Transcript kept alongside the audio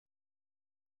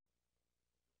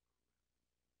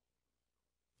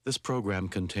This program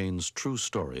contains true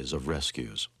stories of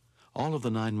rescues. All of the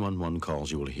 911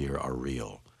 calls you will hear are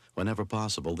real. Whenever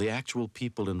possible, the actual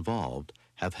people involved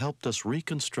have helped us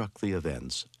reconstruct the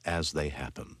events as they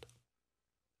happened.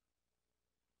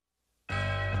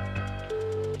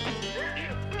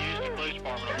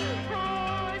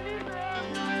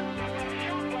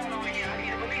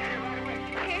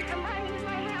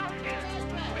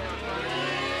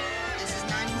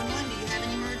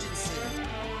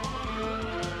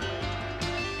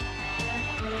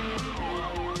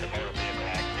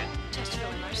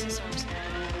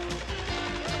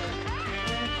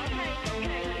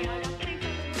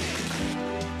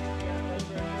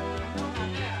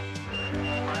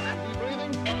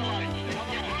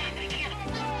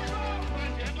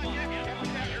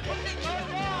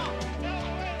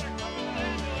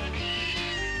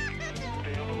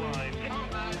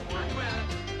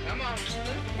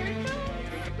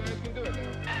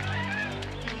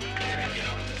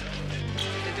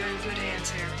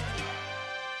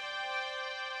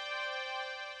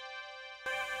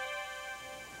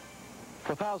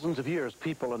 For thousands of years,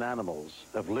 people and animals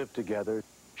have lived together,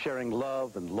 sharing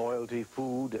love and loyalty,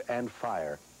 food and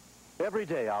fire. Every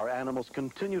day, our animals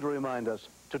continue to remind us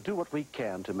to do what we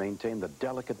can to maintain the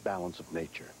delicate balance of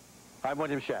nature. I'm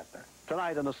William Shatner.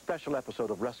 Tonight, in a special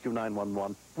episode of Rescue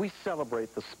 911, we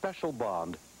celebrate the special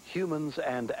bond humans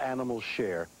and animals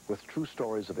share with true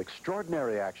stories of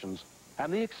extraordinary actions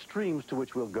and the extremes to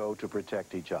which we'll go to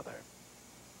protect each other.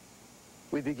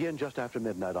 We begin just after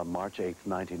midnight on March 8,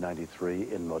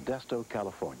 1993, in Modesto,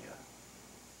 California.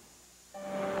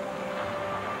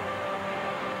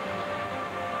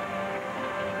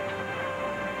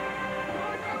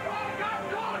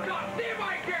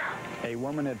 A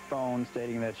woman had phoned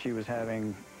stating that she was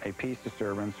having a peace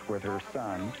disturbance with her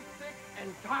son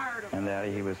and that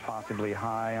he was possibly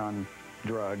high on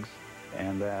drugs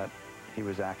and that he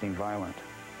was acting violent.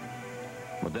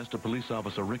 Modesto Police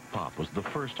Officer Rick Popp was the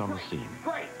first on the scene.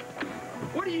 Great!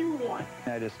 What do you want?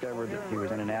 I discovered that he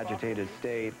was in an agitated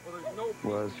state,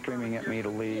 was screaming at me to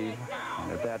leave.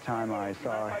 And at that time, I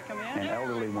saw an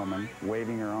elderly woman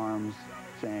waving her arms,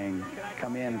 saying,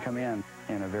 come in,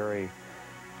 in a very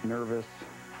nervous,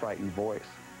 frightened voice.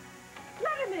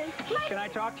 Can I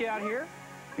talk to you out here?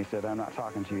 He said, I'm not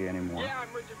talking to you anymore.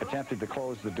 Attempted to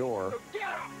close the door,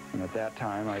 and at that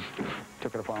time, I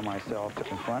took it upon myself to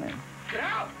confront him. Get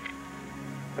out!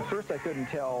 At first, I couldn't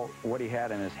tell what he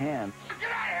had in his hand. Get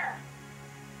out of here!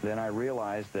 Then I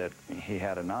realized that he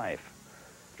had a knife.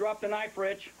 Drop the knife,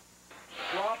 Rich.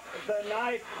 Drop the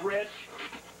knife, Rich.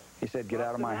 He said, get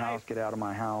out of my house, get out of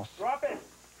my house. Drop it!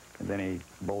 And then he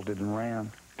bolted and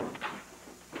ran.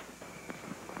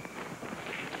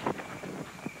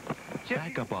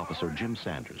 Backup Officer Jim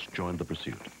Sanders joined the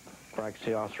pursuit. I could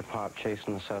see Officer Popp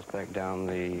chasing the suspect down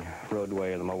the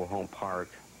roadway of the mobile home park.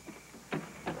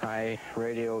 I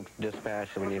radioed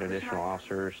dispatch that we need additional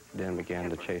officers, then began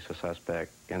to chase the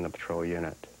suspect in the patrol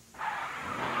unit.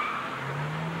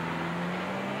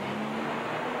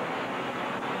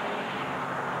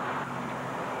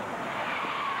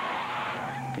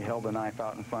 He held the knife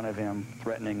out in front of him,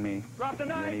 threatening me. Drop the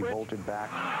knife, and then he Rich. bolted back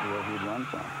to where he'd run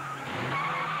from.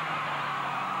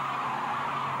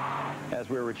 As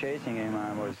we were chasing him,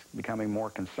 I was becoming more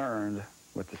concerned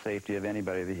with the safety of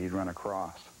anybody that he'd run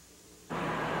across.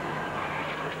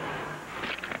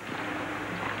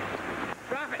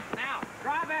 Drop it, now!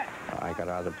 Drop it! I got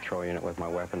out of the patrol unit with my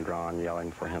weapon drawn,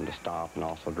 yelling for him to stop, and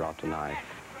also dropped a knife.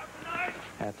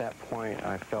 At that point,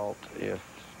 I felt if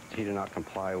he did not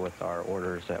comply with our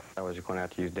orders that I was going to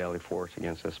have to use deadly force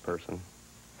against this person.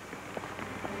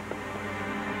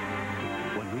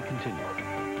 When we continue,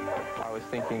 I was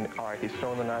thinking, all right, he's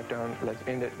throwing the knife down, let's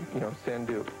end it, send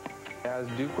Duke. As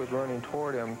Duke was running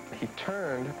toward him, he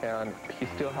turned, and he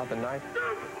still had the knife.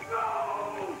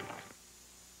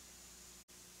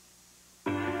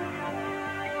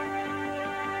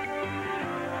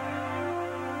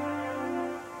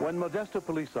 When Modesto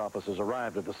police officers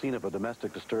arrived at the scene of a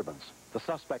domestic disturbance, the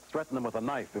suspect threatened them with a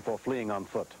knife before fleeing on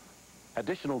foot.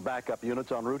 Additional backup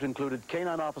units en route included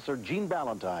Canine Officer Gene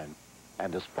Ballantyne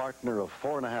and his partner of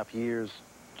 4.5 years,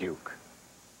 Duke.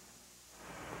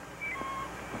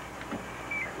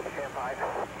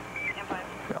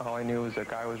 All I knew was a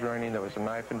guy was running, there was a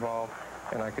knife involved,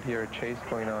 and I could hear a chase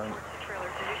going on.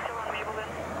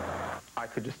 I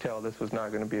could just tell this was not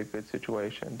going to be a good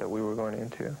situation that we were going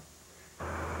into.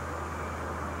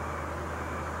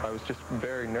 I was just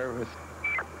very nervous.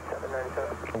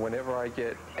 Whenever I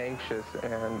get anxious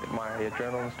and my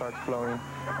adrenaline starts flowing,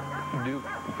 Duke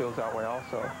feels that way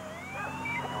also.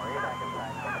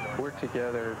 We're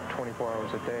together 24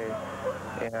 hours a day,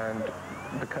 and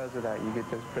Because of that, you get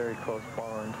this very close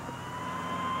bond.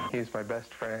 He's my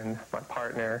best friend, my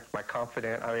partner, my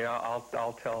confidant. I mean,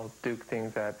 I'll tell Duke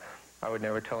things that I would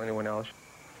never tell anyone else.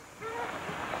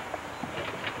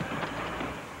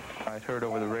 I'd heard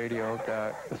over the radio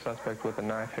that the suspect with the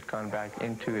knife had gone back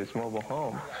into his mobile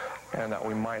home and that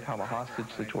we might have a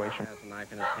hostage situation. He has a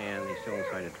knife in his hand. He's still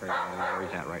inside the trailer. I don't know where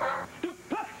he's at right now.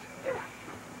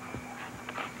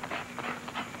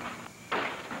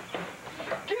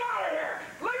 Get out of here!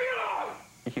 Leave me alone!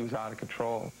 He was out of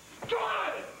control.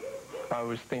 John! I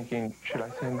was thinking, should I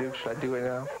send Duke? Should I do it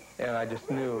now? And I just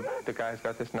knew the guy's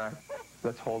got this knife.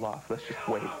 Let's hold off. Let's just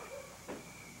wait.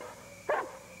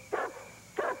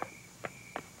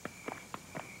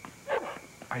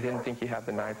 I didn't think he had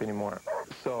the knife anymore.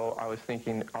 So I was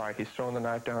thinking, all right, he's throwing the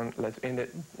knife down. Let's end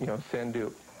it, send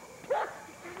Duke.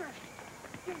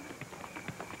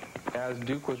 As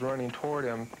Duke was running toward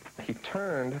him, he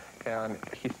turned, and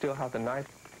he still had the knife.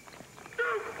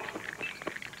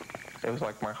 It was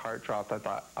like my heart dropped. I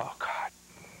thought, oh, God.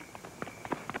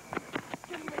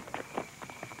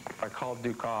 I called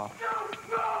Duke off,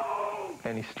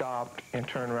 and he stopped and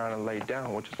turned around and laid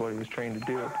down, which is what he was trained to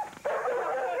do.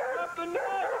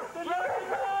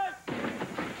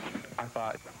 I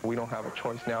thought, we don't have a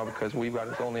choice now because we've got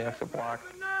his only exit block.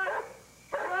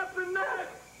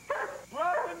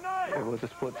 It was a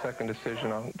split-second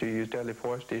decision on, do you use deadly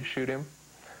force, do you shoot him,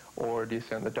 or do you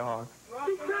send the dog?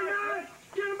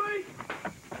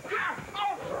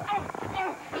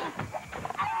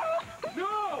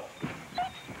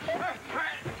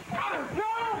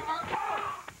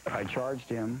 I charged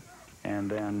him and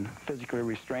then physically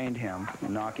restrained him,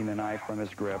 knocking the knife from his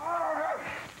grip.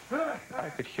 I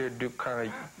could hear Duke kind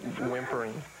of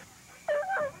whimpering.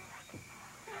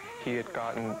 He had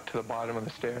gotten to the bottom of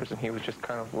the stairs, and he was just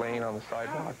kind of laying on the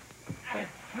sidewalk.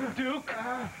 Duke?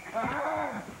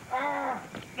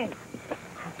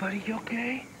 Buddy, you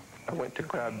okay? I went to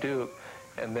grab Duke,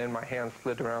 and then my hand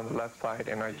slid around the left side,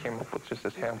 and I came up with just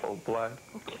this handful of blood.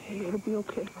 Okay, it'll be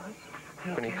okay, bud.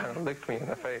 And he kind of licked me in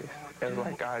the face. It was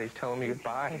like, God, he's telling me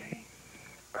goodbye.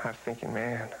 I was thinking,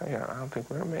 man, I don't think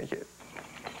we're going to make it.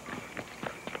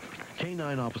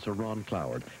 K-9 Officer Ron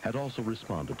Cloward had also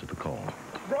responded to the call.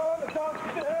 Ron, the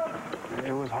dog's down!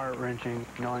 It was heart-wrenching,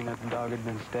 knowing that the dog had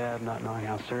been stabbed, not knowing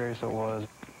how serious it was.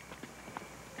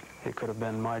 It could have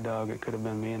been my dog, it could have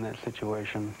been me in that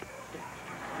situation.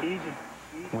 Easy.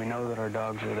 We know that our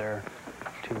dogs are there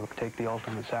to take the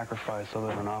ultimate sacrifice so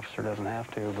that an officer doesn't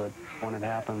have to, but when it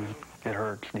happens, it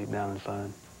hurts deep down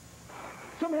inside.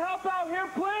 Some help out here,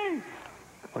 please!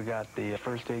 We got the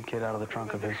first aid kit out of the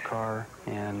trunk of his car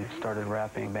and started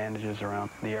wrapping bandages around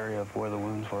the area of where the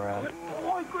wounds were at.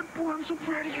 Boy, good boy, I'm so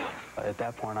proud of you. At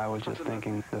that point, I was just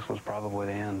thinking this was probably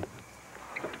the end.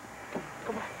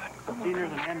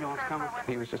 There's an ambulance coming.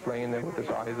 He was just laying there with his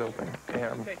eyes open,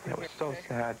 and it was so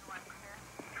sad.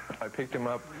 I picked him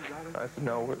up. I said,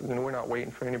 no, we're not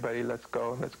waiting for anybody. Let's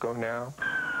go now.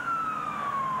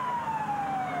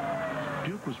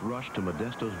 Duke was rushed to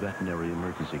Modesto's veterinary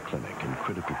emergency clinic in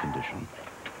critical condition.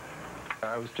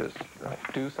 I was just,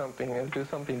 do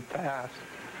something fast.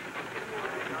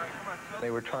 They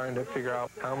were trying to figure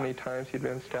out how many times he'd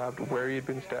been stabbed, where he'd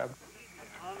been stabbed.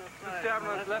 Stabbed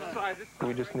on his left side.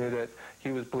 We just knew that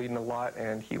he was bleeding a lot,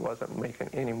 and he wasn't making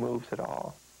any moves at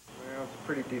all. Well, it's a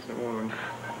pretty decent wound.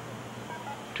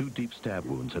 2 deep stab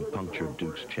wounds had punctured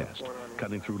Duke's chest,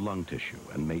 cutting through lung tissue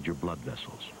and major blood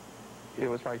vessels. It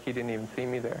was like he didn't even see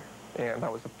me there, and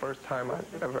that was the first time I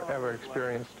ever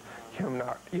experienced him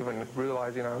not even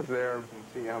realizing I was there. You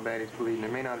can see how bad he's bleeding.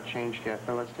 It may not have changed yet,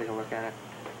 but let's take a look at it.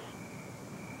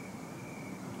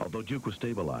 Although Duke was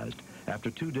stabilized, after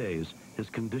 2 days, his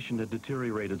condition had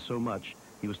deteriorated so much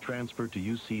he was transferred to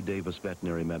UC Davis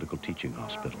Veterinary Medical Teaching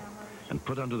Hospital and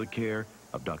put under the care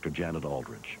of Dr. Janet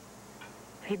Aldridge.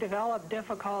 He developed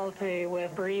difficulty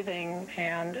with breathing,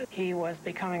 and he was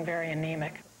becoming very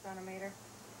anemic.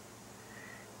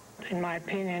 In my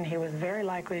opinion, he was very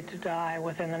likely to die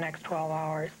within the next 12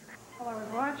 hours. Well, I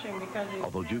was watching because he...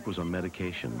 Although Duke was on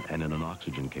medication and in an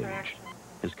oxygen cage,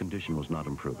 his condition was not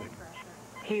improving.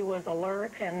 He was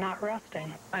alert and not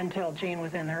resting until Jean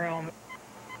was in the room.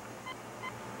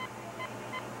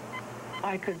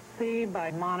 I could see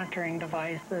by monitoring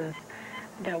devices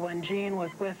that when Jean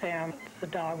was with him, the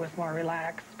dog was more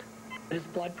relaxed. His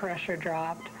blood pressure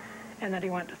dropped, and that he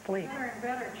went to sleep. Better and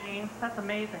better, Jean. That's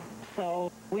amazing.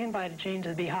 So we invited Jean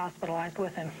to be hospitalized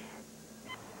with him.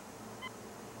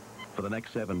 For the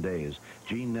next 7 days,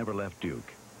 Jean never left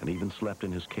Duke and even slept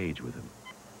in his cage with him.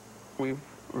 We've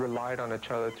relied on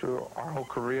each other through our whole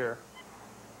career.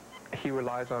 He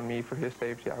relies on me for his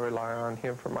safety. I rely on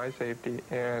him for my safety.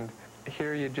 And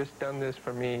Here you just done this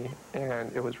for me,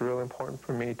 and it was real important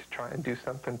for me to try and do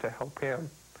something to help him.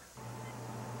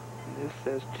 This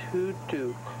says, to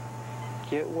Duke,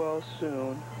 get well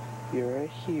soon. You're a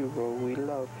hero. We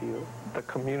love you. The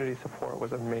community support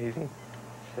was amazing.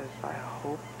 It says, I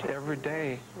hope every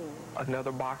day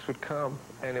another box would come,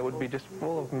 and it would be just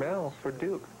full of mail for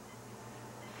Duke.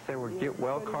 There were get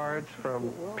well cards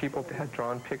from people that had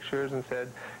drawn pictures and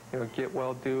said, you know, get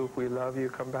well, Duke, we love you,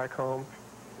 come back home.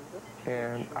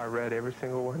 And I read every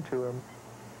single one to him.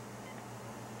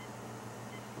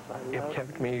 It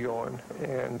kept me going,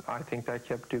 and I think that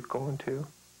kept Duke going too.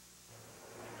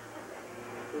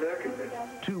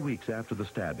 2 weeks after the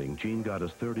stabbing, Gene got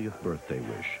his 30th birthday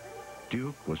wish.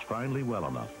 Duke was finally well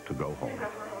enough to go home.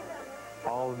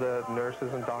 All the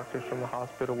nurses and doctors from the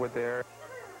hospital were there,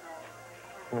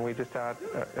 and we just had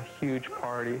a huge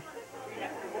party.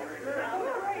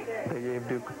 They gave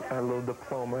Duke a little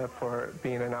diploma for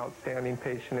being an outstanding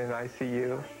patient in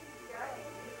ICU.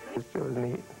 It was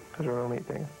neat. It was a real neat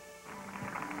thing.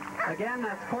 Again,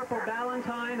 that's Corporal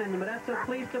Ballantyne and the Modesto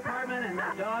Police Department and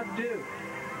their dog Duke.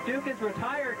 Duke is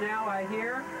retired now, I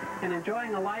hear, and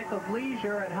enjoying a life of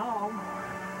leisure at home,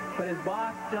 but his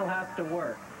boss still has to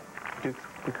work. Duke's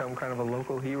become kind of a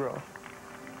local hero.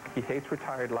 He hates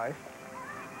retired life.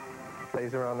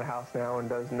 Lays around the house now and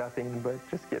does nothing but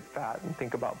just get fat and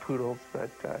think about poodles, but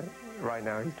right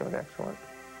now he's doing excellent.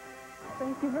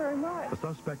 Thank you very much. The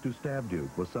suspect who stabbed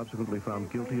Duke was subsequently found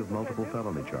guilty of multiple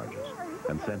felony charges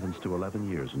and sentenced to 11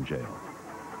 years in jail.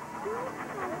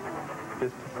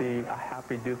 Just to see a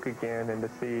happy Duke again and to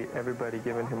see everybody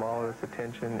giving him all this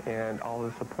attention and all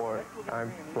the support,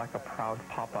 I'm like a proud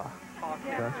papa.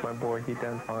 That's my boy. He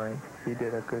done fine. He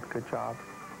did a good job.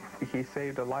 He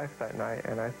saved a life that night,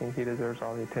 and I think he deserves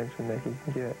all the attention that he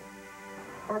can get.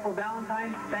 Corporal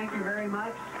Ballantyne, thank you very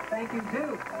much. Thank you,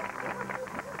 Duke.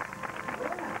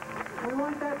 We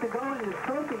want that to go in his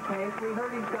trophy case. We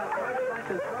heard he's got quite a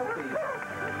bunch of trophies.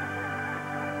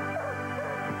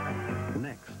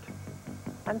 Next.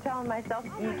 I'm telling myself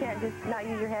you can't just not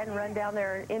use your head and run down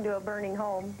there into a burning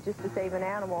home just to save an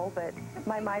animal, but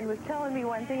my mind was telling me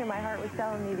one thing and my heart was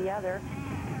telling me the other.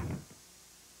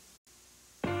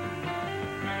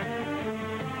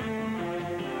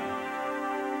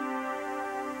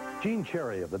 Jean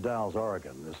Cherry of the Dalles,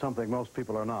 Oregon, is something most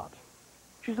people are not.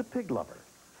 She's a pig lover.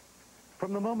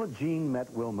 From the moment Jean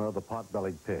met Wilma, the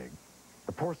pot-bellied pig,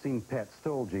 the porcine pet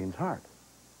stole Jean's heart.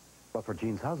 But for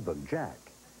Jean's husband, Jack,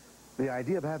 the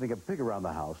idea of having a pig around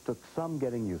the house took some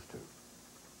getting used to.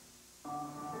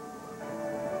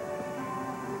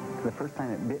 The first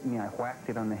time it bit me, I whacked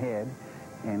it on the head,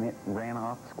 and it ran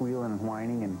off squealing and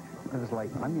whining, and it was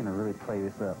like, I'm going to really play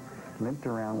this up. Limped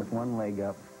around with one leg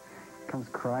up, comes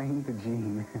crying to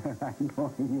Jean. I'm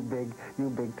going, you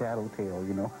big tattletale,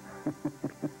 you know.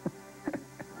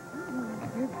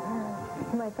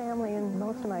 My family and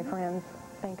most of my friends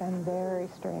think I'm very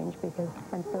strange because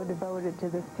I'm so devoted to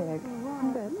this pig.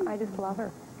 But I just love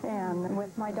her. And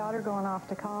with my daughter going off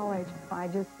to college, I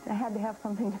had to have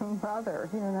something to mother,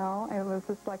 you know. It was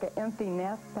just like an empty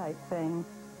nest type thing.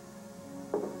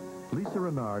 Lisa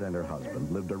Renard and her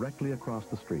husband lived directly across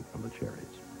the street from the Cherries.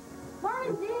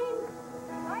 Morning, Jean.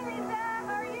 Hi, Lisa.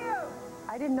 How are you?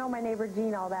 I didn't know my neighbor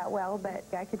Jean all that well, but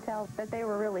I could tell that they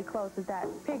were really close, that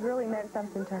pig really meant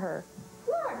something to her.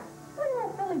 Look, look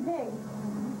at that silly pig.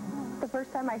 The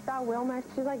first time I saw Wilma,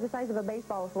 she's like the size of a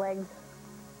baseball with legs.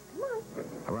 Come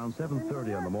on. Around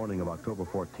 7:30 on the morning of October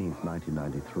 14th,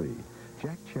 1993,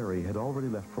 Jack Cherry had already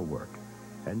left for work,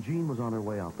 and Jean was on her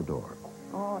way out the door.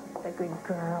 Oh, it's a good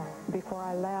girl. Before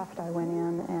I left, I went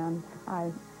in and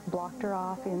I blocked her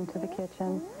off into the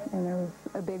kitchen, and there was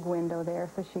a big window there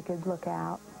so she could look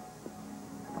out.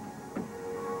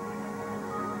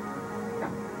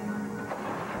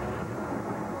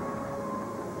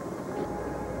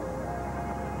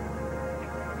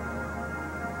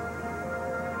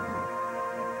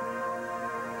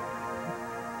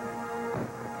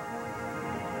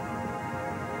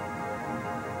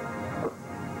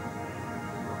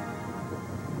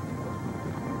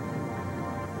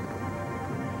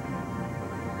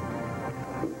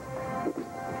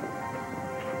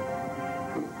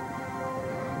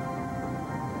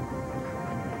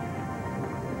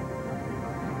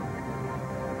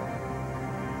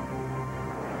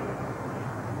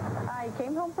 I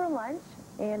came home for lunch,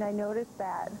 and I noticed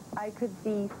that I could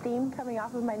see steam coming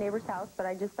off of my neighbor's house, but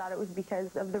I just thought it was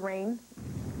because of the rain.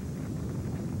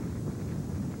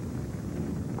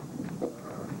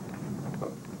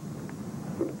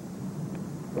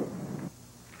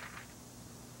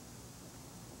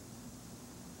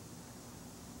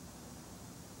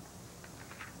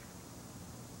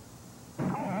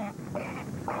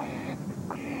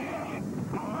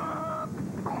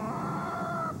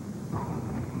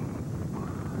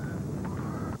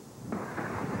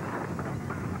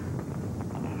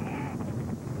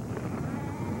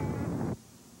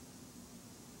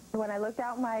 When I looked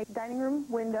out my dining room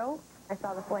window, I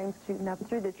saw the flames shooting up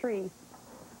through the trees.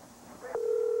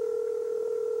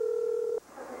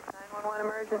 911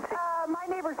 emergency. My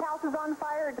neighbor's house is on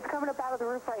fire. It's coming up out of the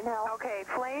roof right now. Okay,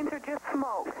 flames or just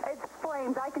smoke? It's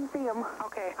flames. I can see them.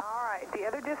 Okay, all right. The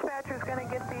other dispatcher's going to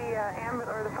get the ambulance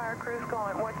or the fire crews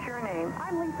going. What's your name?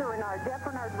 I'm Lisa Renard, Jeff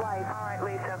Renard's wife. All right,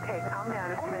 Lisa. Okay, calm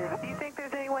down just a minute. Do you think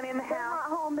there's anyone in the They're house?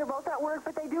 not home. They're both at work,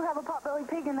 but they do have a potbelly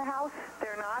pig in the house.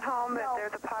 They're not home, but No.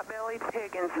 there's a pot-bellied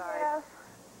pig inside. Yes.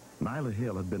 Nyla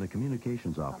Hill had been a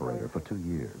communications operator for 2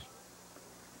 years.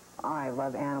 I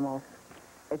love animals.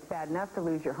 It's bad enough to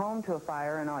lose your home to a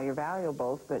fire and all your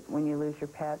valuables, but when you lose your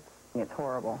pets, it's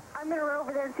horrible. I'm going to run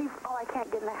over there and see if... Oh, I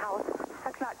can't get in the house.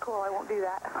 That's not cool. I won't do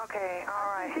that. Okay, all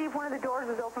right. See if one of the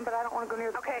doors is open, but I don't want to go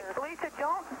near the Okay, Lisa,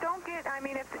 don't get... I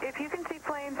mean, if you can see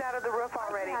flames out of the roof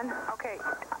already. I can. Okay.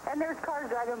 And there's cars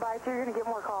driving by, so you're going to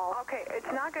get more calls. Okay, it's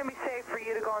not going to be safe for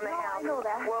you to go in the house. I know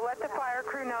that. We'll let the fire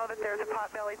crew know that there's a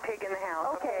pot-bellied pig in the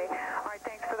house. Okay. All right,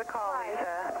 thanks for the call,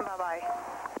 Lisa. Bye-bye.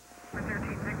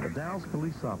 The Dalles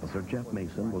police officer, Jeff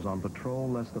Mason, was on patrol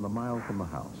less than a mile from the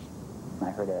house.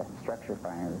 I heard a structure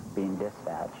fire being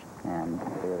dispatched, and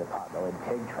there was a pot-bellied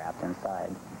pig trapped inside.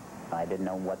 I didn't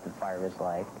know what the fire was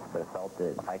like, but I felt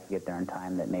that if I could get there in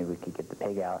time, that maybe we could get the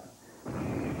pig out.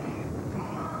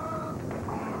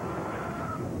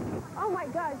 Oh, my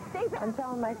God, stay back. I'm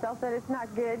telling myself that it's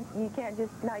not good. You can't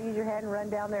just not use your head and run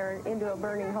down there into a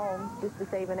burning home just to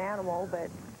save an animal, but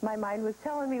my mind was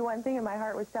telling me one thing and my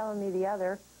heart was telling me the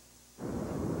other.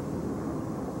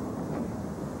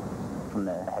 From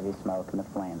the heavy smoke and the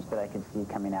flames that I could see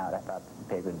coming out, I thought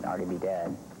the pig would already be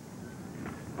dead.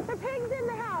 The pig's in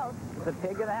the house. The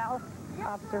pig in the house?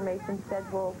 Officer Mason said,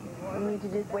 well, we need to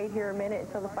just wait here a minute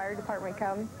until the fire department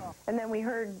comes. And then we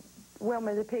heard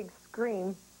Wilma the pig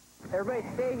scream. Everybody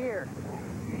stay here.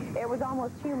 It was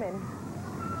almost human.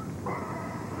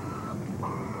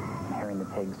 Hearing the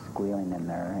pig squealing in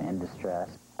there in distress,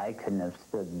 I couldn't have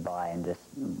stood by and just,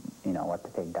 let the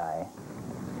pig die.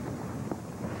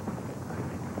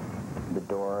 The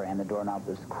door and the doorknob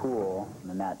was cool,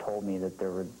 and that told me that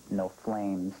there were no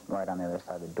flames right on the other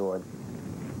side of the door.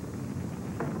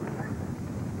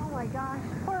 Oh my gosh,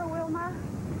 poor Wilma.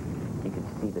 You could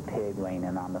see the pig laying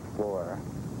in on the floor.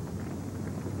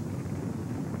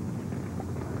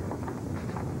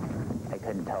 I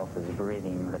couldn't tell if it was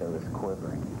breathing, but it was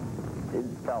quivering. It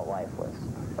felt lifeless.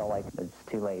 It felt like it's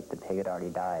too late. The pig had already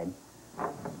died.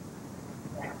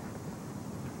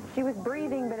 She was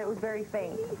breathing, but it was very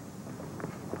faint.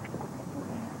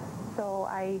 So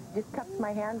I just cupped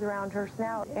my hands around her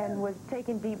snout and was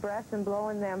taking deep breaths and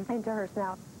blowing them into her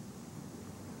snout.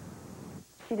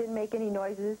 She didn't make any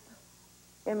noises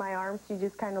in my arms. She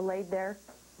just kind of laid there.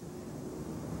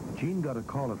 Jean got a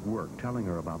call at work telling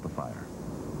her about the fire.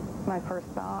 My first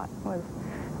thought was,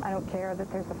 I don't care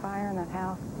that there's a fire in that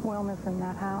house. Wilma's in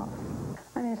that house.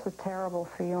 I mean, it's a terrible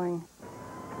feeling.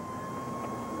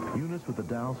 Units with the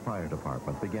Dalles Fire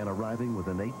Department began arriving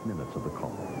within 8 minutes of the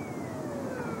call.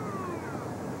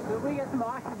 Did we get some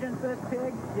oxygen for this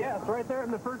pig? Yeah, it's right there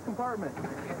in the first compartment.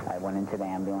 I went into the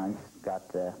ambulance,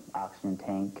 got the oxygen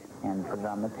tank, and put it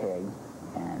on the pig.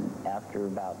 And after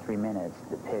about 3 minutes,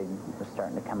 the pig was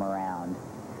starting to come around.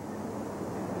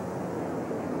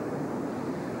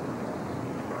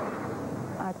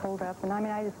 I pulled up, and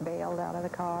I just bailed out of the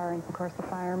car, and of course the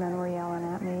firemen were yelling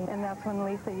at me. And that's when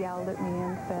Lisa yelled at me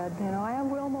and said, I have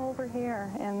Wilma over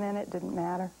here. And then it didn't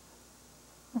matter.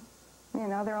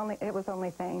 It was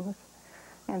only things,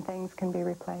 and things can be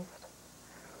replaced.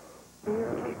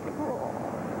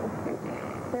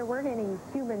 There weren't any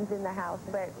humans in the house,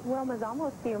 but Wilma's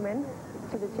almost human.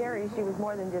 To the Cherries, she was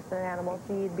more than just an animal.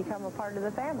 She had become a part of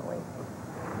the family.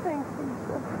 Thanks,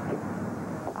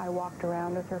 Lisa. I walked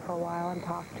around with her for a while and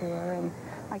talked to her, and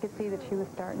I could see that she was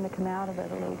starting to come out of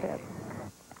it a little bit.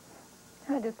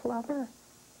 I just love her.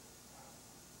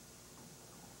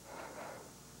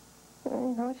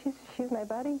 She's my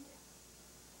buddy.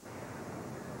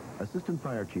 Assistant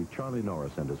Fire Chief Charlie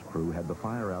Norris and his crew had the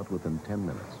fire out within 10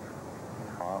 minutes.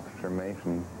 Officer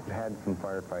Mason had some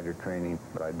firefighter training,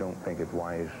 but I don't think it's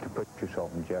wise to put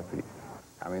yourself in jeopardy.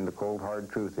 I mean, the cold, hard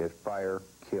truth is fire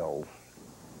kills.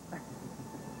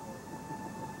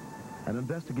 An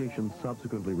investigation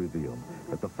subsequently revealed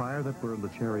that the fire that burned the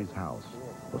Cherries' house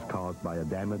was caused by a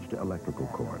damaged electrical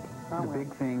cord. The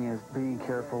big thing is being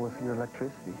careful with your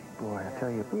electricity. Boy, I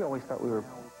tell you, we always thought we were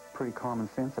pretty common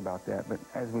sense about that, but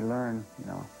as we learn,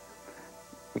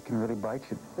 it can really bite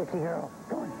you. It's a hero.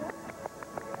 Go on.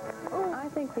 I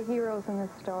think the heroes in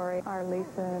this story are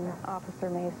Lisa and Officer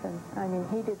Mason. I mean,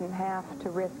 he didn't have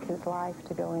to risk his life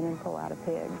to go in and pull out a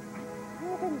pig.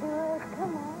 You can do it.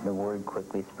 Come on. The word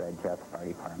quickly spread throughout the fire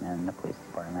department and the police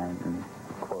department, and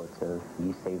quotes of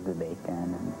 "you saved the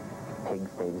bacon" and "pig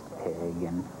saves the pig,"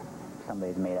 and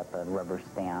somebody's made up a rubber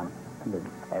stamp that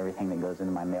everything that goes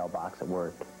into my mailbox at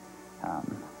work,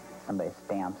 somebody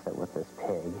stamps it with this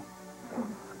pig.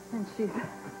 And she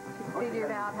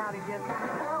figured out how to get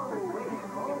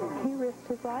it. He risked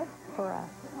his life for us.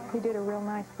 He did a real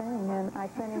nice thing, and I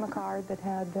sent him a card that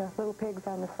had little pigs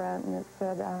on the front, and it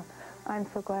said, "I'm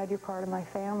so glad you're part of my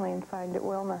family," and signed it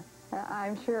Wilma.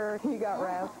 I'm sure he got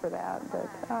razzed for that, but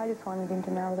I just wanted him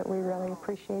to know that we really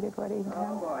appreciated what he did.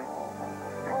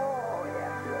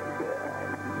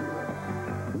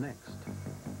 Next.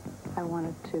 I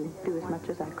wanted to do as much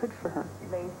as I could for her.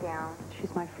 Lays down.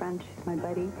 She's my friend, she's my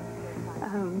buddy.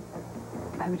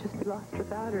 I would just be lost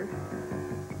without her.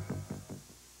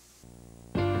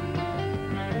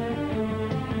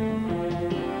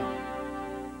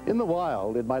 In the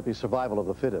wild, it might be survival of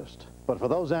the fittest. But for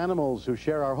those animals who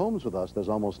share our homes with us, there's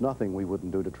almost nothing we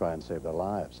wouldn't do to try and save their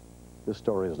lives. This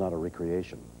story is not a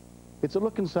recreation. It's a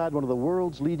look inside one of the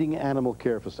world's leading animal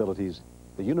care facilities,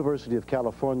 the University of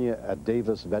California at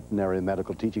Davis Veterinary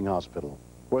Medical Teaching Hospital,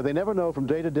 where they never know from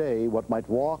day to day what might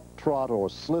walk, trot, or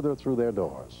slither through their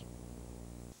doors.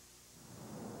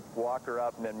 Walk her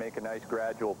up and then make a nice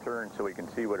gradual turn so we can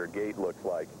see what her gait looks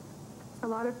like. A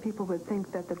lot of people would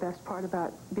think that the best part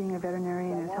about being a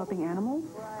veterinarian is helping animals,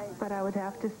 but I would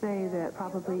have to say that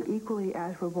probably equally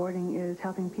as rewarding is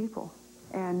helping people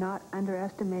and not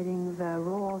underestimating the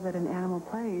role that an animal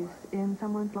plays in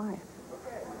someone's life.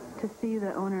 To see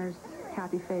the owner's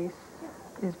happy face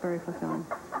is very fulfilling.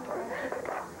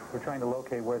 We're trying to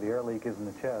locate where the air leak is in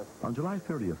the chest. On July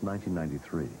 30th,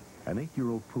 1993, an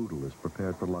 8-year-old poodle is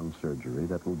prepared for lung surgery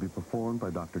that will be performed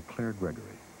by Dr. Claire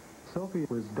Gregory. Sophie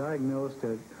was diagnosed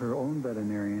at her own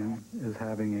veterinarian as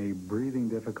having a breathing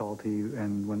difficulty,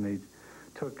 and when they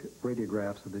took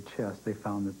radiographs of the chest, they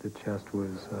found that the chest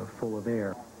was full of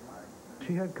air.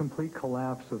 She had complete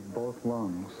collapse of both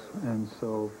lungs, and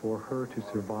so for her to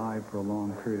survive for a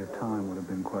long period of time would have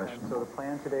been questionable. So the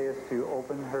plan today is to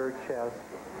open her chest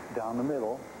down the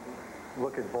middle,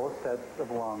 look at both sets of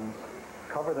lungs,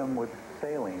 cover them with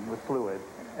saline, with fluid,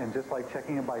 and just like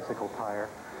checking a bicycle tire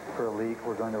for a leak,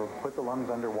 we're going to put the lungs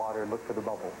underwater and look for the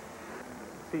bubbles.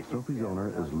 Sophie's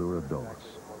owner is Laura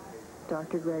Dulles.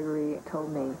 Dr. Gregory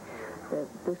told me that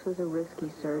this was a risky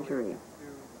surgery.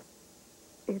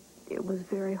 It was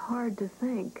very hard to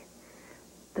think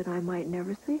that I might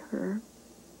never see her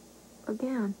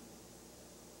again.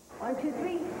 1, 2,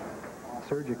 3.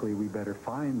 Surgically, we better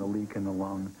find the leak in the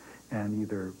lung and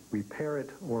either repair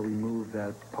it or remove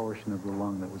that portion of the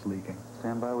lung that was leaking.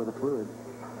 Stand by with the fluid.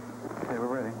 Okay, we're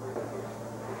ready.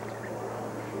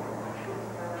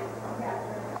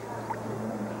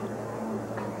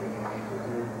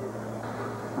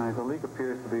 All right, the leak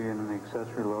appears to be in the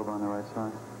accessory lobe on the right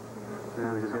side.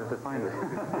 Yeah, we just have to find it.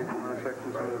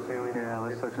 Yeah,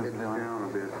 let's section some down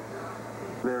a bit.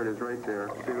 There it is, right there.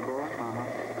 See the ball? Uh-huh.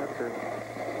 That's it.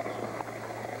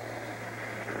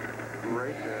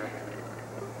 Right there.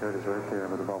 There it is, right there,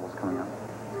 with the bubbles coming up.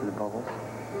 See the bubbles?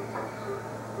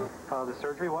 The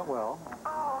surgery went well.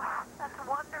 Oh, that's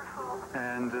wonderful.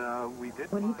 And we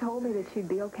did. When he told me that she'd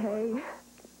be okay,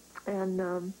 and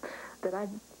that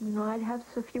I'd have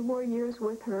a few more years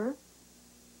with her.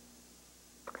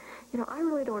 You know, I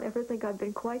really don't ever think I've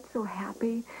been quite so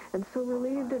happy and so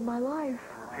relieved in my life.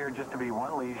 It appeared just to be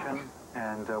one lesion,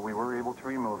 and we were able to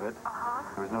remove it.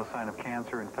 There was no sign of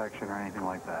cancer, infection, or anything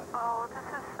like that. Oh, this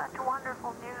is such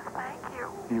wonderful news. Thank you.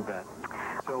 You bet.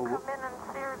 So I'll come in and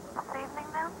see her this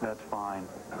evening then? That's fine.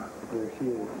 There she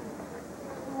is.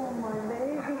 Oh, my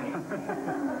baby.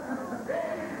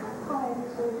 Hi,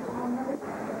 sweetheart.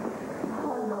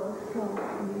 Hello,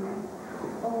 Sophie.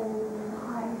 Oh,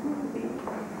 hi, baby.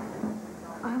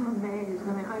 I'm amazed. I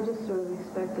mean, I just sort of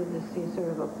expected to see sort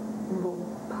of a little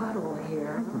puddle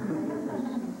here.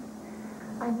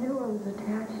 I knew I was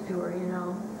attached to her, you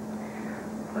know,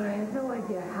 but I had no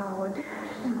idea how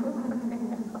attached to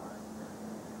her.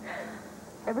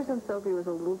 Ever since Sophie was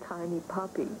a little tiny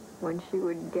puppy, when she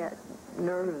would get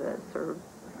nervous or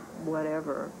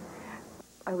whatever,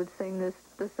 I would sing the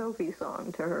Sophie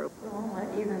song to her.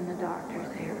 Oh, even the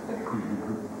doctor's here.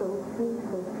 Sophie,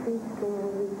 Sophie,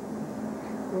 Sophie,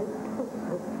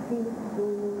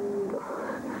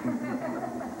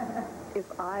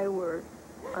 If I were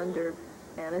under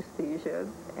anesthesia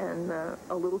and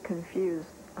a little confused,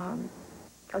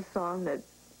 a song that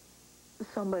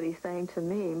somebody sang to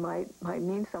me might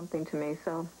mean something to me,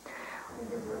 so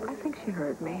I think she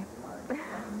heard me.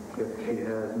 If she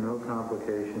has no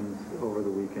complications over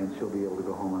the weekend, she'll be able to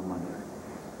go home on Monday.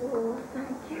 Oh,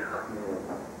 thank you.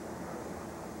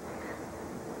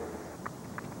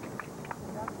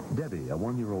 Debbie, a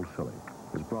 1-year-old filly,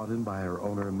 is brought in by her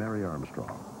owner, Mary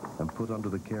Armstrong, and put under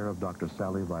the care of Dr.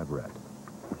 Sally Vibrett.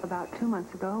 About 2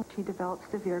 months ago, she developed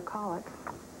severe colic.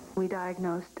 We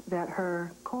diagnosed that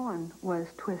her colon was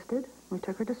twisted. We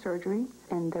took her to surgery.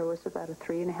 And there was about a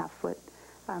 3.5-foot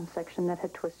section that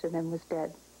had twisted and was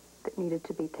dead that needed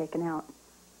to be taken out.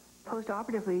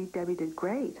 Post-operatively, Debbie did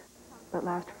great. But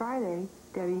last Friday,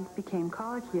 Debbie became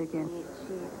colicky again.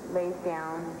 She lays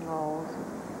down and rolls.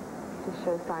 She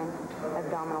shows signs of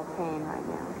abdominal pain right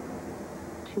now.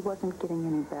 She wasn't getting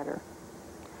any better.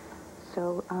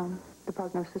 So the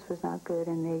prognosis was not good,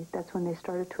 and that's when they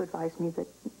started to advise me that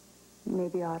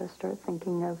maybe I ought to start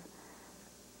thinking of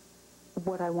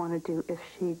what I want to do if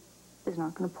she is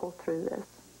not going to pull through this.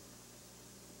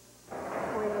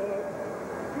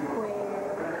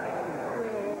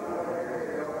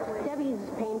 Debbie's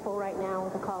painful right now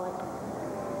with a colic.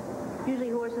 Usually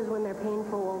horses, when they're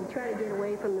painful, will try to get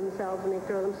away from themselves, and they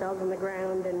throw themselves on the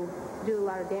ground and do a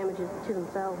lot of damage to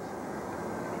themselves.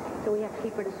 So we have to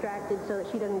keep her distracted so that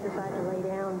she doesn't decide to lay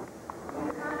down.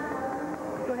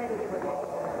 Go ahead and give her a go.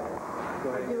 Do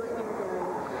what you're doing.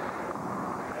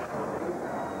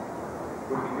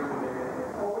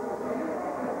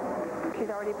 She's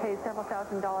already paid several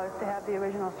 $1,000s to have the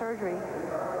original surgery.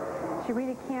 She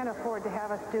really can't afford to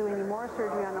have us do any more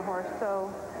surgery on the horse,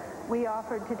 so we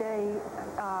offered today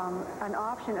an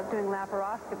option of doing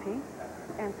laparoscopy,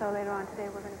 and so later on today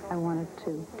we're going to go... I wanted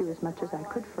to do as much as I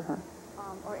could for her.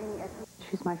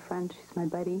 She's my friend, she's my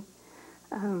buddy.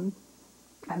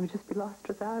 I would just be lost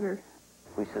without her.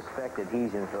 We suspect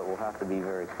adhesions, but we'll have to be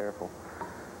very careful.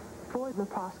 For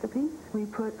laparoscopy, we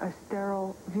put a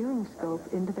sterile viewing scope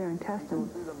into their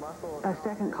intestines. A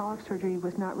second colic surgery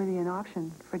was not really an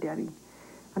option for Debbie,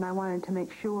 and I wanted to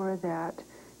make sure that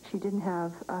she didn't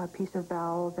have a piece of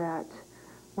bowel that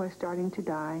was starting to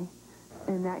die.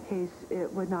 In that case,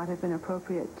 it would not have been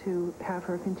appropriate to have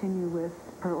her continue with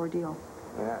her ordeal.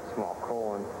 And that small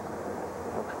colon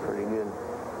looks pretty good.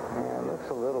 Yeah, it looks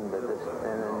a little bit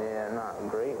distended. Yeah, not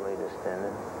greatly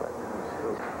distended, but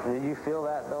did you feel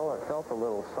that though? It felt a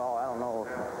little soft. I don't know.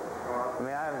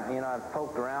 I mean, I've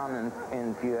poked around in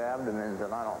a few abdomens,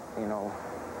 and I don't,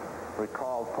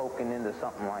 recall poking into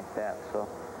something like that. So,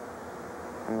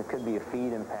 and it could be a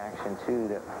feed impaction too.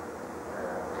 That.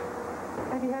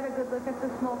 Have you had a good look at the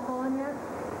small colon yet?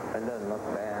 It doesn't look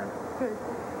bad. Good.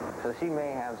 So she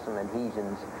may have some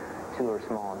adhesions to her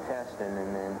small intestine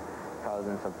and then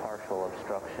causing some partial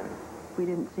obstruction. We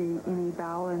didn't see any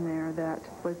bowel in there that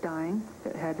was dying,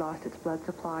 that had lost its blood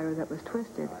supply, or that was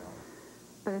twisted.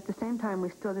 But at the same time, we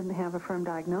still didn't have a firm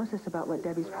diagnosis about what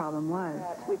Debbie's problem was.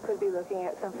 We could be looking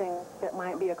at something that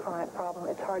might be a chronic problem.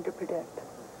 It's hard to predict.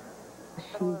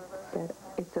 She said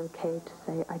it's okay to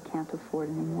say, I can't afford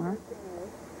anymore.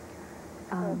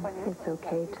 It's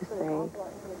okay to say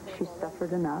she's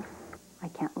suffered enough. I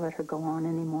can't let her go on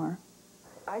anymore.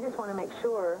 I just want to make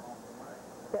sure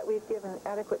that we've given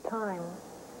adequate time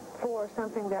for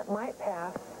something that might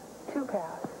pass to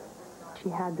pass. She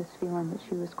had this feeling that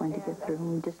she was going to get through,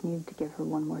 and we just needed to give her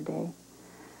one more day.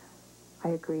 I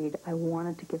agreed. I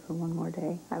wanted to give her one more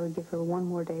day. I would give her one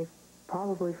more day,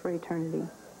 probably for eternity.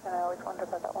 And I always wonder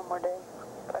about that one more day.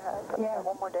 Yeah,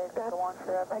 one more day to go on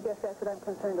forever. I guess that's what I'm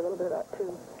concerned a little bit about,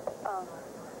 too.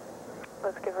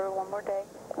 Let's give her one more day.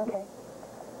 Okay.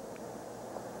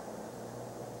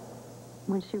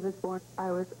 When she was born,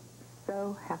 I was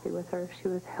so happy with her. She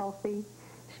was healthy,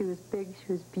 she was big,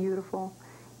 she was beautiful,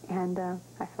 and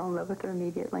I fell in love with her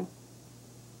immediately.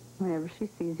 Whenever she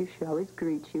sees you, she always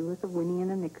greets you with a whinny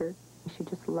and a nicker. She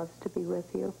just loves to be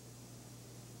with you.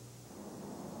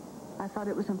 I thought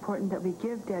it was important that we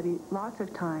give Debbie lots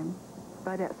of time,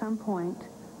 but at some point,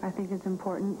 I think it's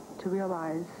important to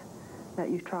realize that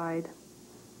you've tried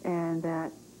and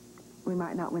that we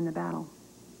might not win the battle.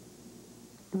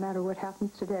 No matter what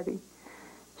happens to Debbie,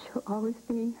 she'll always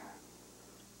be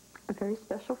a very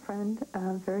special friend,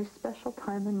 a very special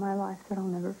time in my life that I'll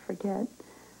never forget.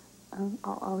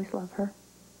 I'll always love her.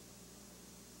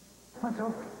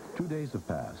 2 days have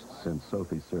passed since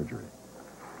Sophie's surgery.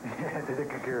 Yeah, did a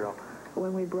good girl.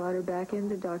 When we brought her back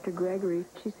into Dr. Gregory,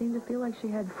 she seemed to feel like she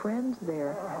had friends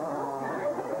there.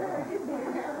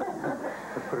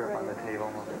 Let's put her up on the table.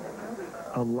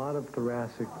 A lot of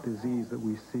thoracic disease that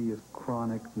we see is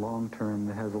chronic, long-term,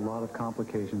 that has a lot of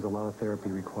complications, a lot of therapy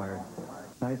required.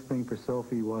 Nice thing for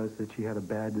Sophie was that she had a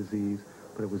bad disease,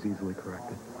 but it was easily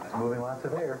corrected. Moving lots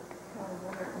of air.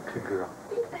 Good girl.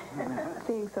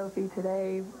 Seeing Sophie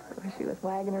today, where she was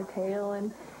wagging her tail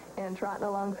and trotting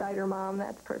alongside her mom,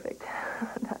 that's perfect.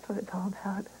 That's what it's all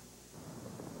about.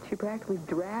 She practically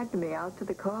dragged me out to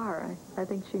the car. I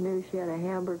think she knew she had a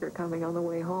hamburger coming on the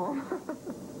way home.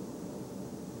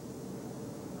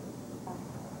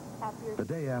 The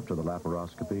day after the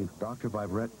laparoscopy, Dr.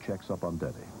 Vivrette checks up on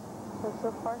Debbie.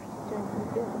 So far she's doing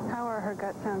pretty good. How are her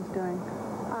gut sounds doing?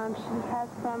 She has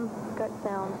some gut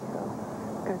sounds, so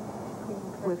good.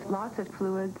 With lots of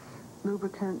fluids,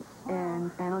 lubricants,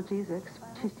 and analgesics,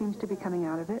 she seems to be coming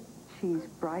out of it. She's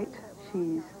bright.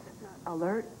 She's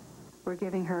alert. We're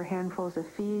giving her handfuls of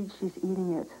feed. She's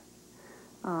eating it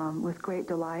with great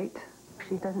delight.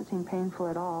 She doesn't seem painful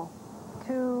at all.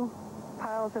 2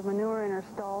 piles of manure in her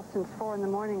stall since 4 in the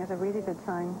morning is a really good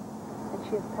sign. And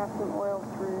she has passed some oil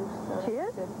through, so she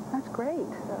is? Good. That's great.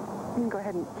 So. You can go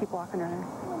ahead and keep walking her then.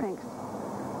 Thanks.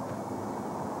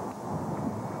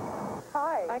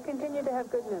 Hi. I continue to have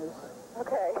good news.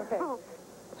 Okay. Okay. Oh.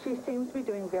 She seems to be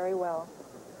doing very well.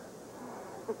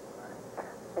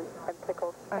 I'm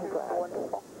tickled. I'm glad.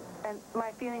 Wonderful. And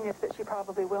my feeling is that she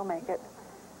probably will make it.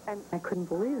 And I couldn't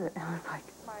believe it. I was like,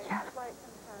 yes.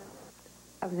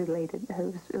 I was elated.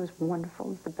 It was wonderful. It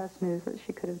was the best news that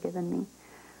she could have given me.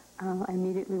 I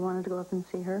immediately wanted to go up and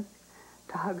see her,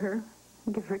 to hug her,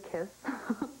 and give her a kiss.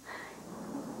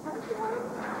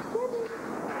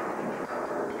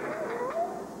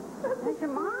 There's your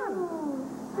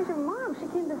mom. There's your mom. She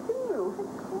came to see you.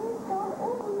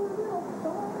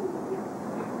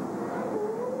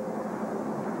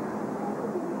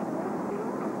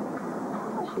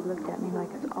 She looked at me like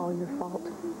it's all your fault.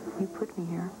 You put me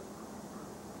here,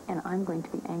 and I'm going to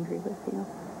be angry with you.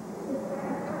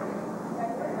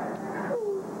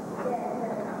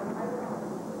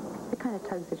 It kind of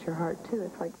tugs at your heart, too.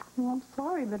 It's like, well, I'm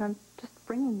sorry, but I'm just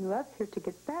bringing you up here to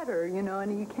get better, you know,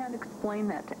 and you can't explain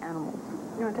that to animals.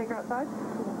 You want to take her outside?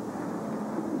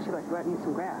 She'd like to go out and eat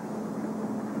some grass.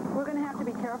 We're going to have to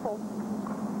be careful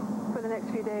for the next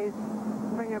few days.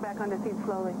 Bring her back on to feed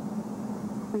slowly.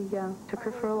 We took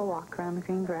her for a little walk around the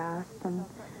green grass and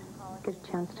get a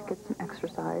chance to get some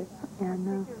exercise.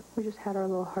 And we just had our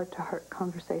little heart-to-heart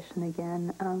conversation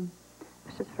again. I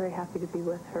was just very happy to be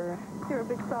with her. You're a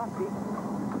big softie.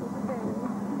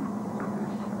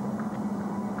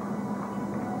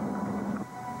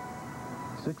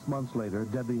 6 months later,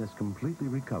 Debbie has completely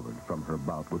recovered from her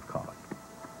bout with colic.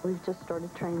 We've just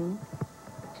started training.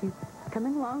 She's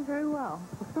coming along very well.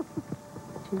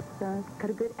 She's got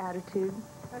a good attitude.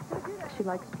 She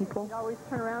likes people. You always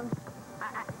turn around.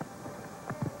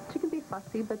 She can be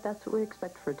fussy, but that's what we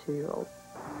expect for a 2-year-old.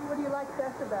 What do you like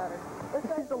best about her?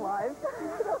 She's alive.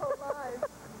 She's alive.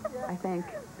 Yeah. I think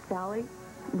Sally,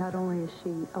 not only is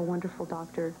she a wonderful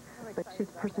doctor, but she's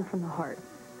a person from the heart.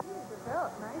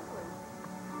 Nicely.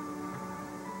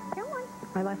 Come on.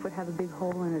 My life would have a big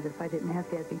hole in it if I didn't have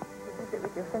Debbie. You did it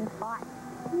with your thin spot.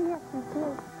 Yes, you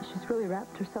did. She's really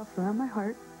wrapped herself around my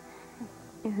heart,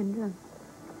 and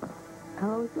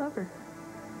I'll always love her.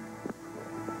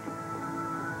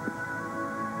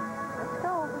 Let's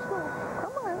go.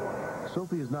 Come on.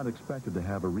 Sophie is not expected to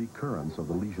have a recurrence of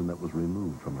the lesion that was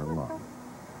removed from her lung.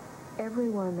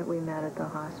 Everyone that we met at the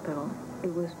hospital,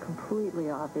 it was completely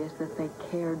obvious that they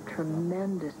cared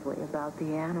tremendously about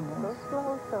the animals. Go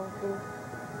slow, Sophie.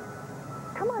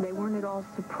 Come on. They weren't at all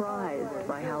surprised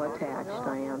by how attached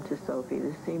I am to Sophie.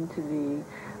 This seemed to be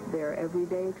their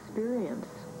everyday experience,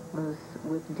 was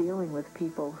with dealing with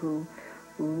people who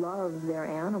love their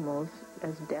animals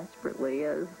as desperately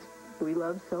as we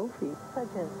love Sophie.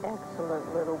 Such an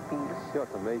excellent little beast. She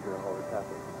looks amazing all this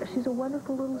happening. She's a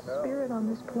wonderful little spirit on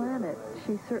this planet.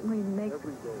 She certainly makes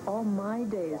all my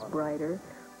days brighter,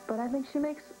 but I think she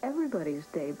makes everybody's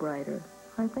day brighter.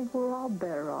 I think we're all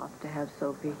better off to have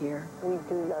Sophie here. We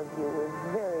do love you.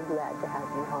 We're very glad to have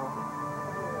you home.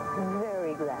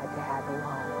 Very glad to have you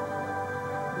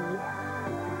home.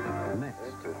 Yes.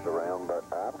 Next. Just around, but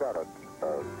I've got a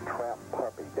trap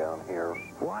puppy down here.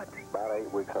 What? About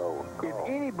 8 weeks old. If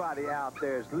anybody out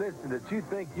there is listening that you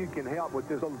think you can help with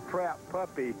this little trap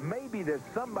puppy, maybe there's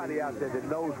somebody out there that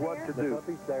knows what to do. The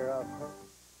puppy's there.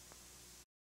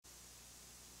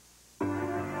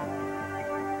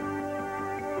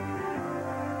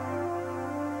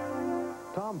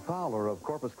 Tom Fowler of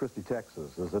Corpus Christi,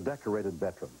 Texas, is a decorated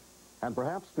veteran. And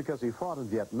perhaps because he fought in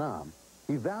Vietnam,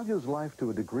 he values life to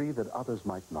a degree that others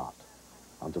might not.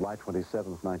 On July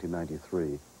 27,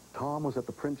 1993, Tom was at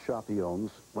the print shop he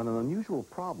owns when an unusual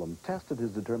problem tested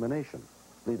his determination,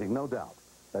 leaving no doubt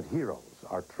that heroes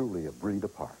are truly a breed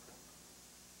apart.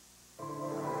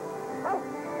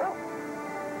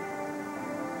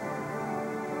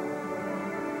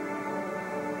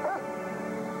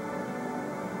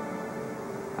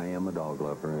 I am a dog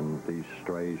lover, and these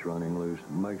strays running loose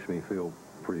makes me feel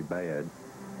pretty bad.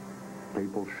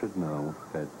 People should know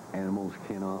that animals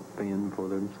cannot fend for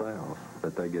themselves,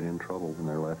 that they get in trouble when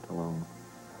they're left alone.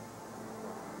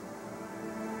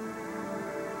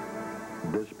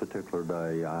 This particular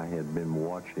day, I had been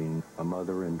watching a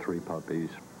mother and 3 puppies.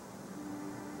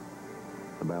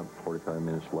 About 45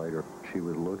 minutes later, she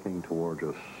was looking towards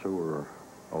a sewer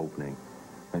opening,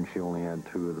 and she only had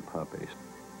 2 of the puppies.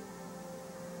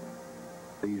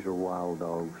 These are wild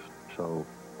dogs, so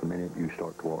the minute you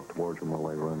start to walk towards them, well,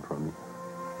 they run from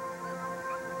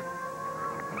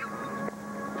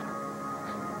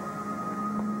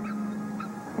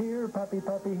you. Here, puppy,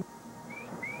 puppy.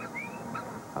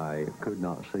 I could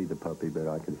not see the puppy, but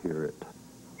I could hear it.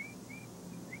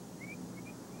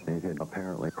 It had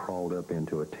apparently crawled up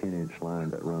into a 10-inch line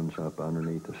that runs up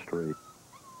underneath the street.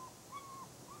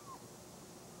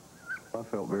 I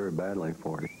felt very badly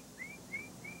for it,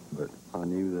 but I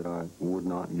knew that I would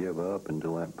not give up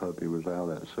until that puppy was out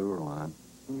of that sewer line.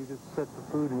 You just set the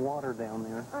food and water down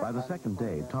there. By the second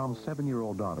day, Tom's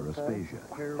 7-year-old daughter,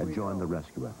 Aspasia, had joined the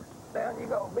rescue effort. Down you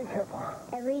go. Be careful.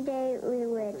 Every day we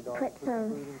would put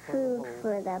some food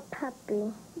for the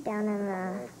puppy down in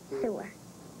the sewer.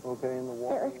 Okay, in the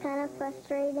water. It was kind of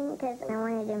frustrating because I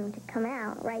wanted him to come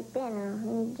out right then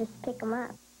and you'd just pick him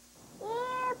up.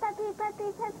 Yeah, puppy,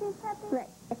 puppy, puppy, puppy. But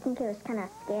I think he was kind of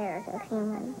scared of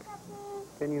humans.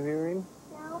 Can you hear him?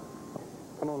 No.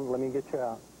 Come on, let me get you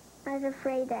out. I was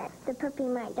afraid that the puppy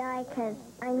might die because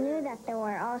I knew that there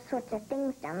were all sorts of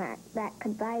things down there that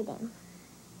could bite him.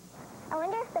 I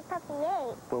wonder if the puppy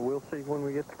ate. Well, we'll see when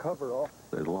we get the cover off.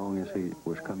 As long as he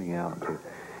was coming out to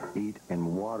eat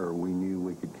and water, we knew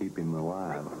we could keep him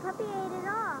alive. But the puppy ate it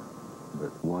all.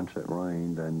 But once it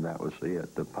rained, then that was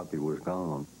it. The puppy was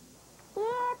gone. Yeah,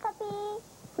 puppy.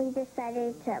 We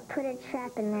decided to put a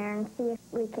trap in there and see if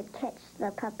we could catch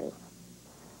the puppy.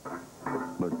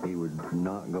 But he would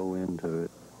not go into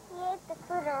it. He ate the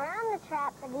food around the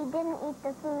trap, but he didn't eat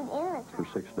the food in the trap. For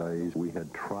 6 days, we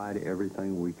had tried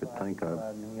everything we could think of.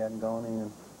 He hadn't gone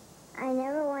in. I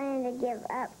never wanted to give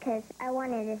up because I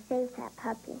wanted to save that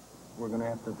puppy. We're going to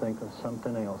have to think of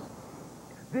something else.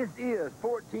 This is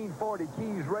 1440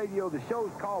 Keys Radio. The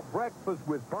show's called Breakfast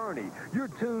with Bernie. You're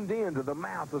tuned in to the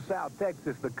mouth of South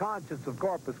Texas, the conscience of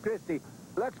Corpus Christi.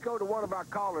 Let's go to one of our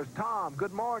callers. Tom,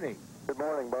 good morning. Good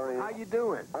morning, Bernie. How you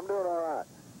doing? I'm doing all right.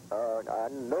 I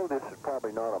know this is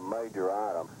probably not a major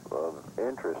item of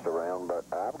interest around, but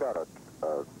I've got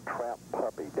a trap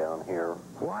puppy down here.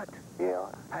 What? Yeah.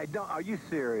 Hey, are you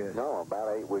serious? No, about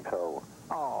 8 weeks old.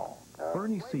 Oh.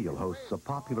 Bernie Seal hosts a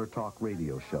popular talk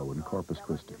radio show in Corpus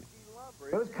Christi.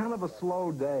 It was kind of a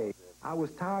slow day. I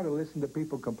was tired of listening to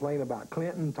people complain about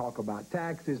Clinton, talk about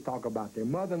taxes, talk about their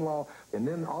mother-in-law, and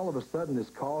then all of a sudden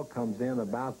this call comes in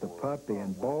about the puppy,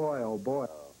 and boy, oh boy.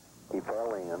 He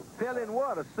fell in. Fell in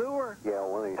what, a sewer? Yeah,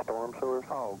 one of these storm sewers.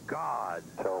 Oh, God.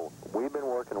 So we've been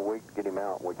working a week to get him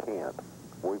out, and we can't.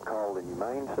 We've called the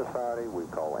Humane Society, we've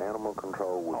called Animal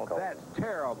Control, we've called that's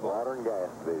terrible. Water and Gas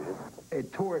Division.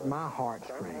 It tore at my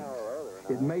heartstrings.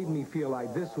 It made me feel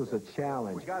like this was a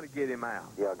challenge. We got to get him out.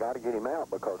 Yeah, got to get him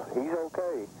out because he's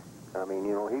okay. I mean,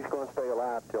 you know, he's going to stay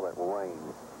alive till it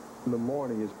rains. In the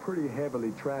morning is pretty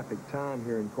heavily trafficked time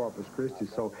here in Corpus Christi,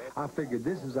 so I figured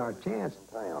this is our chance.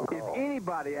 If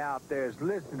anybody out there is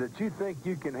listening that you think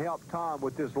you can help Tom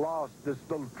with this little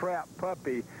trap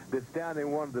puppy that's down in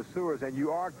one of the sewers, and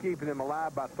you are keeping him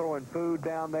alive by throwing food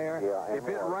down there, if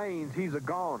it rains, he's a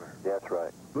goner. That's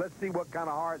right. Let's see what kind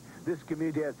of heart this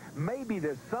community has. Maybe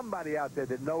there's somebody out there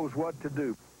that knows what to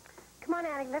do. Come on,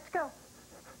 Alec, let's go.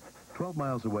 12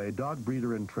 miles away, dog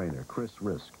breeder and trainer Chris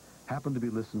Risk happened to be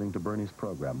listening to Bernie's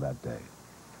program that day.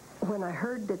 When I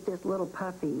heard that this little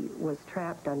puppy was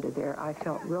trapped under there, I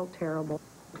felt real terrible,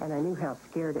 and I knew how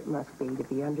scared it must be to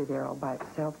be under there all by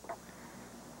itself.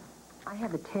 I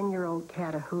have a 10-year-old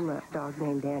Catahoula dog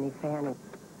named Annie Fanning.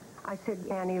 I said,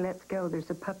 Annie, let's go. There's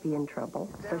a puppy in trouble.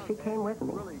 So she came with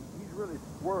me. He's really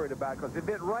worried about it, because if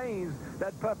it rains,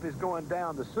 that puppy's going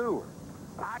down the sewer.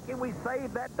 How can we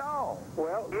save that dog?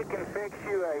 Well, you can fix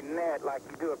you a net like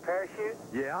you do a parachute.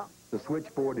 Yeah. The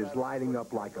switchboard is lighting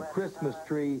up like a Christmas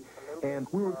tree, and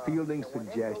we were fielding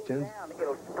suggestions.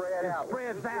 It'll spread out. It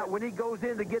spreads out. When he goes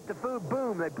in to get the food,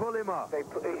 boom, they pull him up.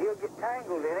 He'll get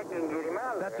tangled in it and get him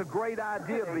out of there. That's a great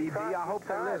idea, BB. I hope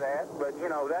they listen. That, but, you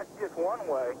know, that's just one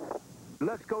way.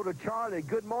 Let's go to Charlie.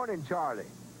 Good morning, Charlie.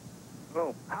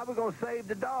 Oh. How are we going to save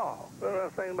the dog? Well, I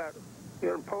was thinking about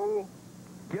getting a pole.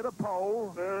 Get a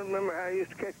pole. Remember how I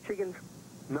used to catch chickens?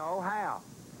 No, how?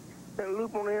 That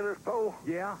loop on the end of this pole.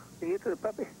 Yeah. You get to the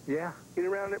puppy. Yeah. Get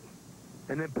around it.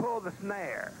 and then pull the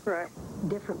snare. Right.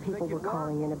 Different people were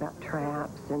calling in about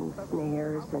traps and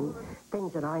snares and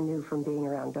things that I knew from being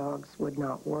around dogs would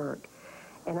not work.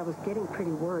 And I was getting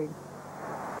pretty worried.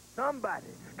 Somebody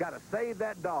got to save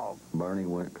that dog. Bernie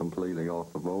went completely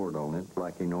off the board on it,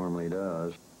 like he normally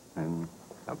does, and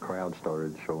a crowd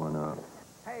started showing up.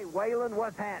 Hey, Waylon,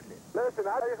 what's happening? Listen,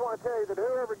 I just want to tell you that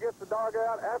whoever gets the dog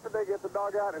out, after they get the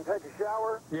dog out and take a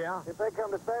shower, yeah, if they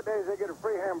come to Saturdays, they get a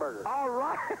free hamburger. All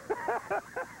right.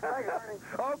 Thanks, Ernie.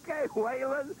 Okay,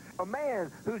 Waylon. A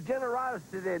man whose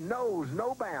generosity knows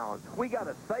no bounds. We got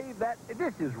to save that.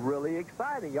 This is really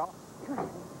exciting, y'all.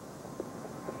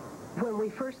 When we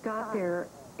first got there,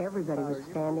 everybody was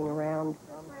standing around.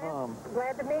 I'm Tom.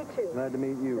 Glad to meet you. Glad to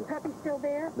meet you. The puppy still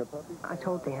there? The puppy? I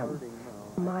told them,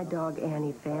 my dog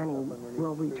Annie Fanny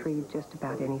will retrieve just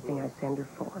about anything I send her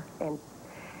for. And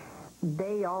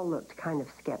they all looked kind of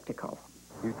skeptical.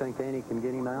 You think Annie can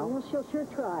get him out? Well, she'll sure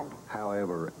try.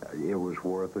 However, it was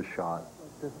worth a shot.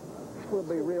 We'll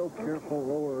be real careful,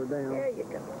 lower her down. There you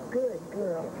go. Good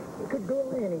girl. Good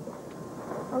girl, Annie.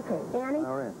 Okay, Annie.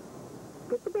 All right.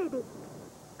 Get the baby.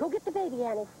 Go get the baby,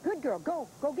 Annie. Good girl. Go.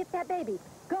 Go get that baby.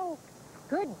 Go.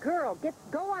 Good girl.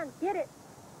 Go on. Get it.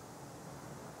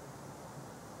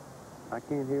 I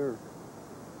can't hear her.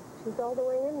 She's all the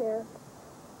way in there.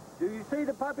 Do you see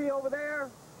the puppy over there?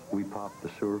 We popped the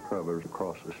sewer covers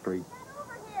across the street.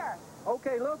 Over here.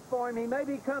 Okay, look for him. He may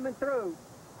be coming through.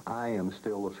 I am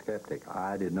still a skeptic.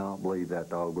 I did not believe that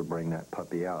dog would bring that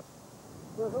puppy out.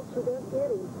 Well, I hope she does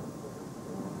get him.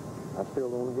 I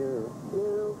still don't hear her.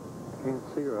 No. Can't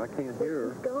see her. I can't hear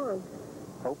her. She's gone.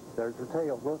 Oh, there's her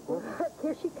tail. Look, look.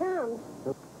 Here she comes.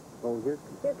 Look. Oh, There's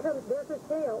her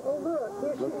tail. Oh, look.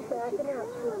 Here she's backing up.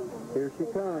 Here she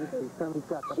comes. She's coming. She's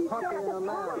got the puppy in her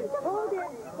mouth. Hold it.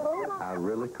 Hold on. I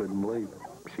really couldn't believe it.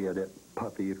 She had that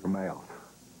puppy in her mouth.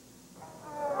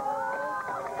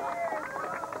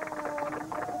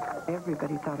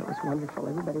 Everybody thought it was wonderful.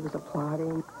 Everybody was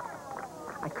applauding.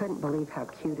 I couldn't believe how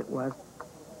cute it was.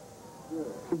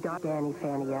 We got Annie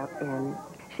Fanny up, and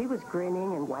she was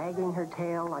grinning and wagging her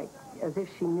tail like as if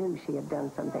she knew she had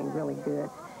done something really good.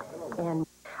 And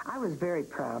I was very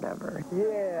proud of her.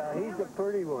 Yeah, he's a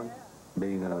pretty one.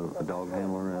 Being a dog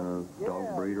handler and a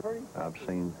dog breeder, I've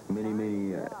seen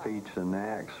many feats and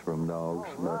acts from dogs,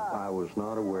 but I was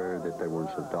not aware that there was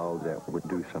a dog that would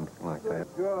do something like that.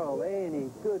 Good girl, Annie.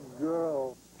 Good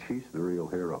girl. She's the real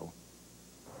hero.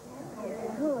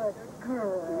 Good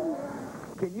girl.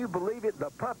 Can you believe it? The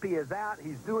puppy is out.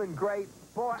 He's doing great.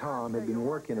 Boy, Tom had been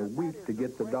working a week to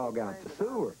get the dog out the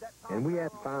sewer, and we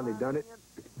had finally done it.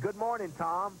 Good morning,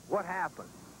 Tom. What happened?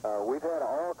 We've had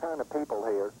all kind of people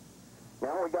here.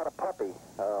 Now we got a puppy,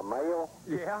 male.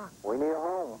 Yeah? We need a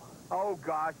home. Oh,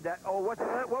 gosh. What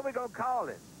are we going to call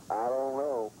it? I don't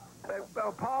know.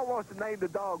 Paul wants to name the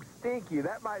dog Stinky.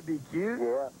 That might be cute.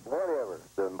 Yeah, whatever.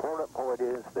 The important point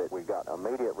is that we got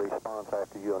immediate response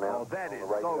after you announced. Oh, that is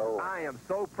so, I am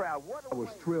so proud. I was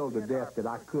thrilled to death that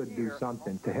I could do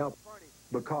something to help,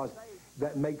 because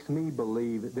that makes me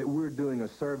believe that we're doing a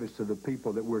service to the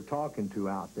people that we're talking to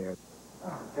out there.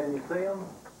 Can you see them?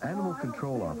 Animal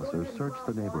control officers searched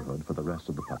the neighborhood for the rest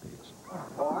of the puppies.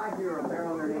 Oh, I hear them. They're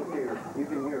underneath here. You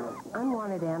can hear them.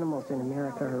 Unwanted animals in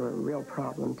America are a real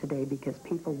problem today because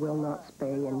people will not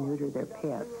spay and neuter their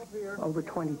pets. Over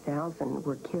 20,000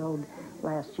 were killed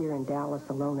last year in Dallas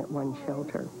alone at one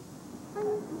shelter.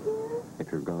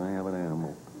 If you're going to have an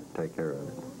animal, take care of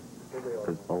it.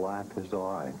 Because a life is a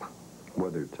life,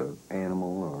 whether it's an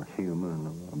animal or a human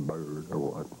or a bird or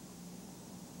what.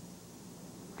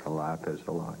 A life is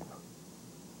a life.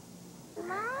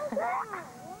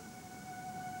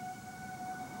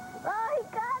 Oh, he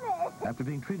got it! After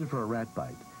being treated for a rat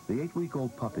bite, the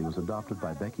 8-week-old puppy was adopted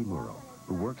by Becky Murrow,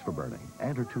 who works for Bernie,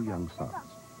 and her 2 young sons.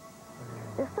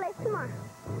 Just play some more.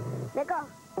 Let go.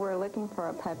 We're looking for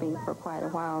a puppy for quite a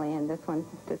while, and this one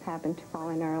just happened to fall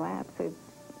in our lap. So,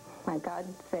 like God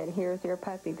said, here's your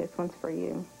puppy. This one's for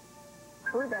you.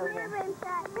 Come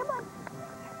on.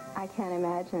 I can't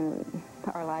imagine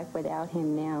our life without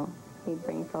him now. He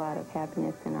brings a lot of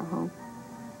happiness in our home.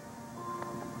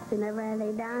 Whenever I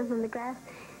lay down on the grass,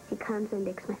 he comes and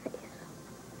licks my face.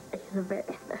 He's a very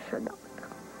special dog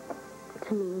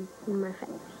to me in my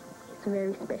family. He's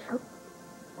very special.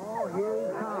 Oh, here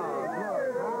he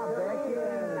comes. Hi, Becky.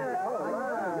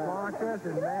 Marcus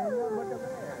and Manuel.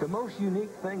 The most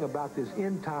unique thing about this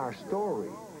entire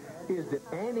story is that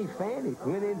Annie Fanny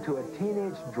went into a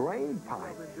 10-inch drain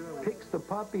pipe, picks the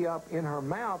puppy up in her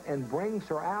mouth, and brings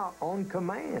her out on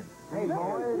command. Hey,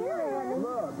 boys.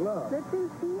 Look. Look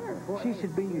who's here. She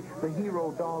should be the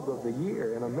hero dog of the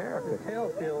year in America.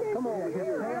 Tail still. Come on, his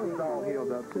tail's all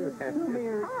healed up, too. Come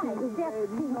here.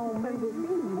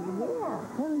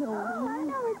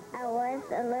 I was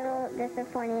a little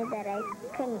disappointed that I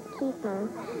couldn't keep them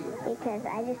because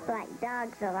I just like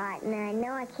dogs a lot, and I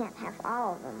know I can't have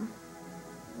all of them.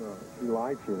 No, she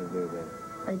likes you to do that.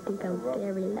 I think I'm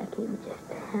very lucky just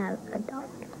to have a dog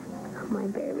of my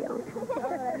very own.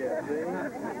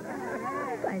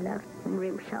 I love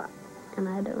Rimshot, and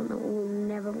I don't know,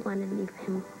 never want to leave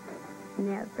him.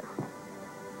 Never.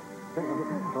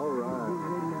 All right.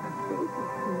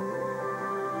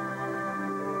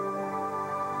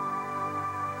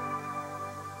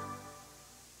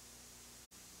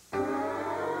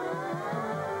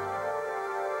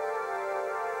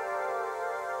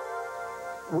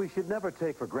 We should never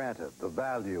take for granted the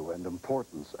value and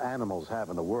importance animals have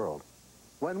in the world.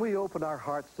 When we open our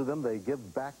hearts to them, they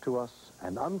give back to us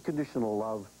an unconditional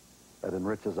love that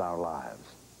enriches our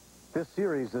lives. This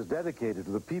series is dedicated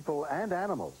to the people and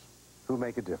animals who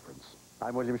make a difference.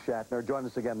 I'm William Shatner. Join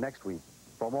us again next week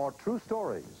for more true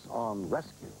stories on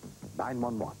Rescue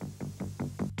 911.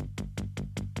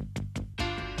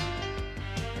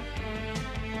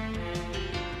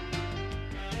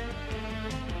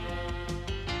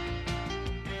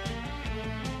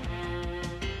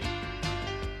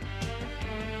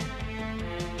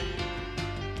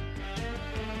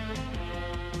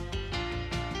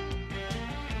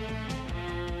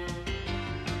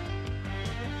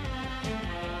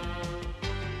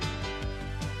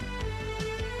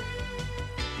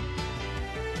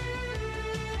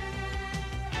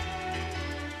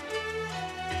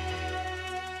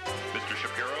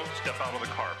 Step out of the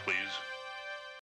car, please.